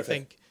 and terrific. I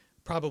think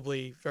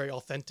probably very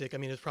authentic. I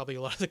mean, it's probably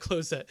a lot of the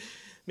clothes that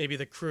maybe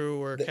the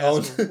crew or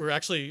cast were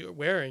actually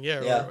wearing,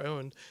 or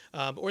owned.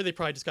 Or they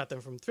probably just got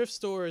them from thrift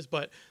stores.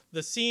 But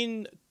the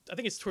scene, I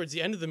think it's towards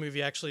the end of the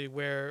movie, actually,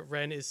 where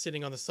Ren is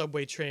sitting on the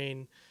subway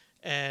train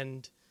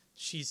and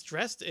she's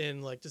dressed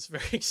in like this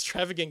very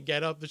extravagant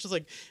getup. It's just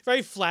like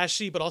very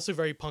flashy, but also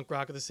very punk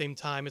rock at the same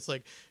time. It's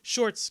like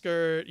short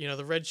skirt,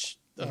 the red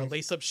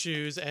lace up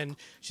shoes, and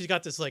she's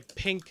got this like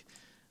pink,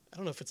 I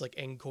don't know if it's like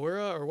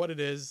Angora or what it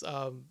is,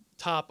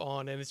 top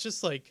on, and it's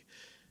just like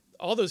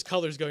all those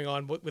colors going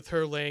on with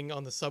her laying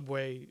on the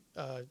subway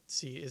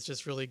seat is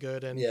just really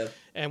good,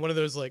 and one of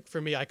those, like,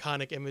 for me,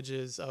 iconic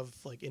images of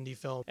like indie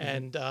film.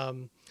 And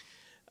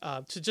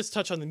to just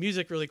touch on the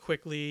music really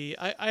quickly,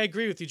 I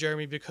agree with you,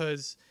 Jeremy,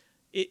 because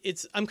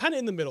I'm kind of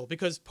in the middle,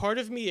 because part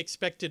of me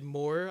expected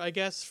more, I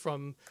guess,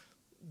 from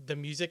the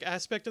music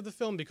aspect of the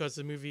film, because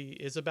the movie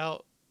is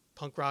about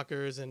punk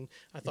rockers, and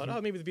I thought,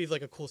 maybe it'd be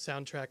like a cool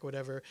soundtrack or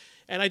whatever.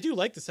 And I do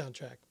like the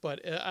soundtrack, but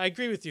I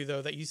agree with you,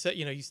 though, that you said,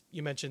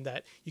 you mentioned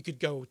that you could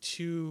go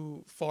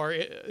too far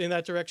in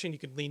that direction. You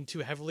could lean too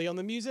heavily on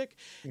the music.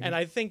 And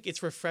I think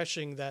it's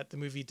refreshing that the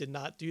movie did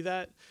not do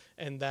that,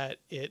 and that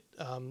it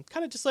kind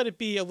of just let it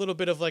be a little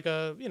bit of like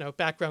a,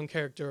 background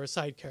character or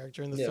side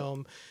character in the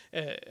film,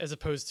 as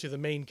opposed to the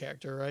main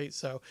character. Right.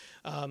 So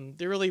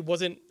there really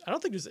wasn't, I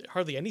don't think there's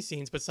hardly any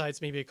scenes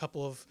besides maybe a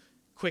couple of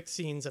quick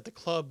scenes at the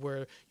club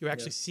where you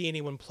actually see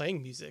anyone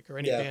playing music or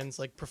any bands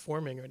like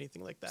performing or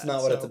anything like that. It's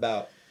not what it's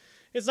about.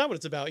 It's not what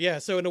it's about. Yeah.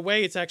 So in a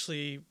way, it's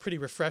actually pretty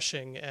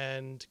refreshing,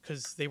 and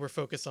because they were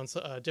focused on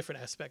a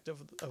different aspect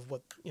of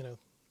what,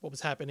 what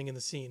was happening in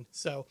the scene.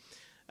 So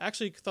I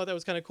actually thought that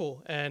was kind of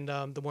cool. And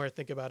the more I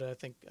think about it, I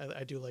think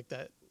I do like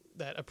that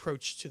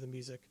approach to the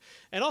music.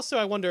 And also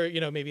I wonder,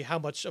 maybe how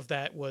much of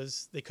that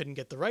was they couldn't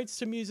get the rights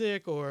to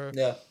music, or,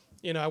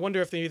 I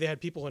wonder if maybe they had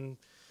people in,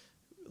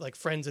 like,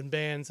 friends and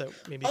bands that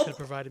maybe could have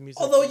provided music.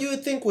 Although you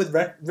would think with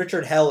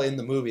Richard Hell in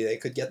the movie, they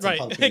could get some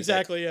punk music.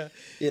 Exactly, yeah.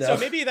 So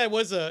maybe that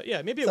was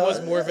maybe it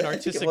was more of an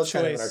artistic choice. It was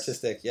kind of an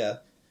artistic, yeah.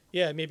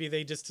 Yeah, maybe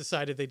they just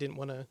decided they didn't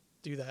want to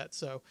do that.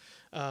 So,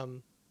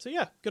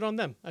 yeah, good on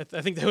them. I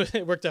think that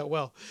it worked out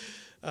well.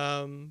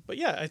 But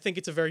yeah, I think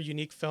it's a very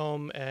unique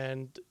film,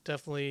 and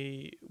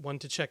definitely one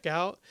to check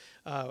out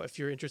if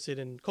you're interested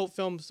in cult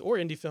films or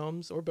indie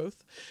films or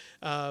both.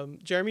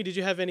 Jeremy, did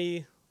you have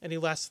any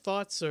last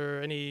thoughts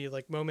or any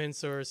like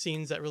moments or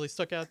scenes that really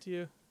stuck out to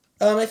you?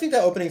 I think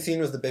that opening scene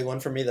was the big one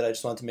for me that I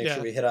just wanted to make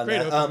sure we hit on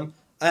that.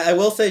 I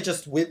will say,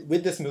 just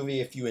with this movie,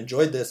 if you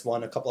enjoyed this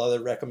one, a couple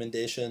other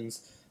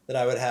recommendations that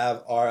I would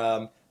have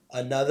are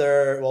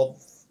Well,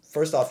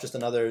 first off, just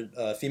another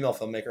female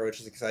filmmaker, which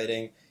is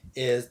exciting,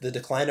 is The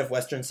Decline of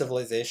Western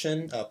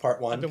Civilization,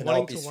 Part 1,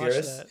 Penelope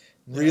Spheeris.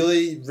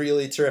 Really,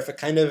 really terrific.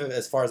 Kind of,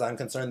 as far as I'm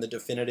concerned, the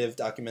definitive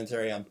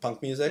documentary on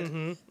punk music.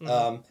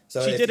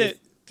 So she did it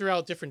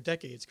throughout different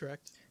decades,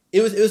 correct?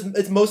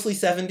 It's mostly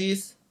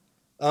 70s.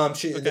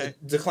 The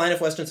Decline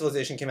of Western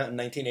Civilization came out in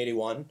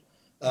 1981.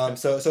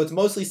 So it's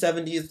mostly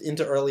 70s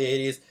into early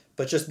 80s.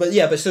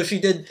 So she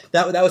did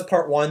that. That was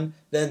Part 1.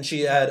 Then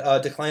she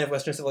had Decline of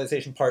Western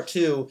Civilization Part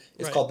 2.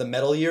 It's called The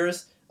Metal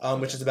Years,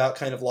 which is about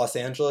kind of Los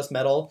Angeles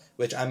metal,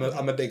 which I'm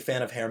a big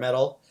fan of hair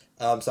metal.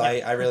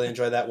 I really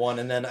enjoy that one.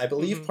 And then I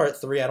believe Part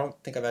 3, I don't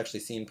think I've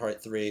actually seen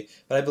Part 3,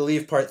 but I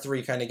believe Part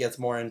 3 kind of gets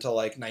more into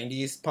like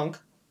 90s punk.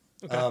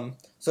 But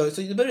it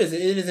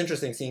is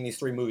interesting seeing these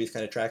 3 movies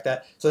kind of track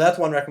that. So that's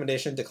one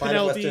recommendation. Decline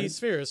of Western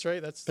Spheeris,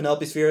 right? That's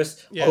Penelope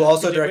Spheeris, who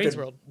also directed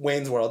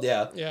Wayne's World.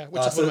 Yeah,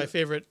 which is one of my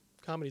favorite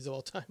comedies of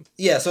all time.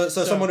 Yeah, so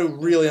someone who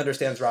really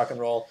understands rock and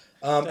roll.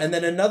 And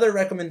then another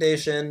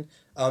recommendation,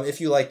 if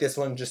you like this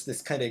one, just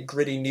this kind of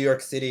gritty New York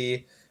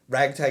City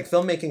ragtag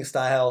filmmaking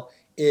style,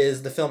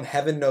 is the film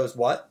Heaven Knows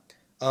What.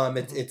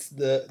 It's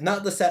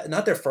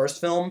not their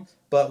first film,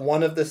 but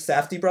one of the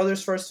Safdie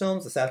brothers' first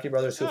films. The Safdie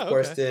brothers, who of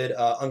course did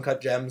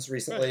Uncut Gems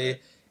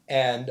recently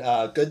and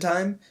Good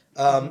Time.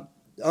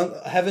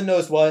 Heaven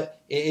Knows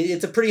What.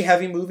 It's a pretty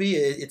heavy movie.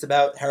 It's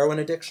about heroin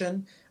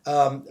addiction.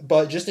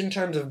 But just in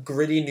terms of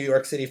gritty New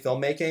York City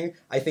filmmaking,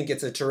 I think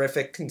it's a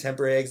terrific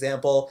contemporary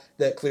example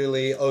that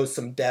clearly owes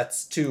some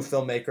debts to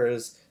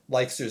filmmakers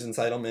like Susan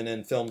Seidelman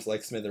and films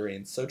like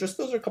Smithereens. So just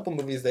those are a couple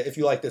movies that, if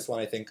you like this one,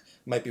 I think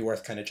might be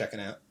worth kind of checking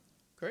out.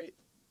 Great.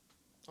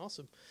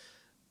 Awesome.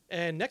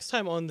 And next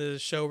time on the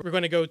show, we're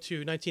going to go to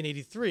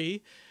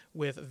 1983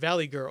 with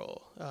Valley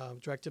Girl,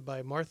 directed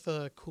by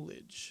Martha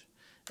Coolidge.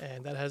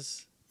 And that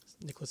has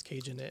Nicolas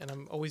Cage in it. And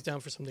I'm always down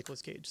for some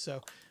Nicolas Cage.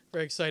 So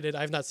very excited.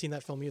 I've not seen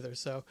that film either.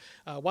 So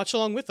watch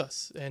along with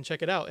us and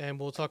check it out. And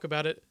we'll talk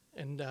about it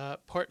in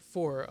part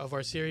 4 of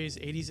our series,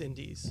 80s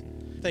Indies.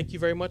 Thank you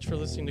very much for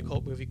listening to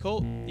Cult Movie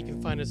Cult. You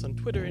can find us on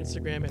Twitter,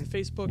 Instagram, and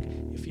Facebook.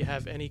 If you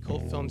have any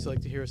cult films you'd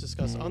like to hear us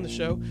discuss on the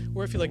show,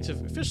 or if you'd like to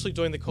officially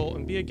join the cult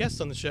and be a guest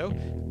on the show,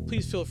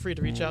 please feel free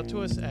to reach out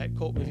to us at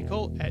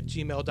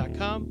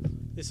cultmoviecult@gmail.com.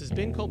 This has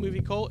been Cult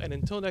Movie Cult, and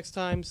until next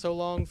time, so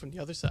long from the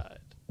other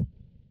side.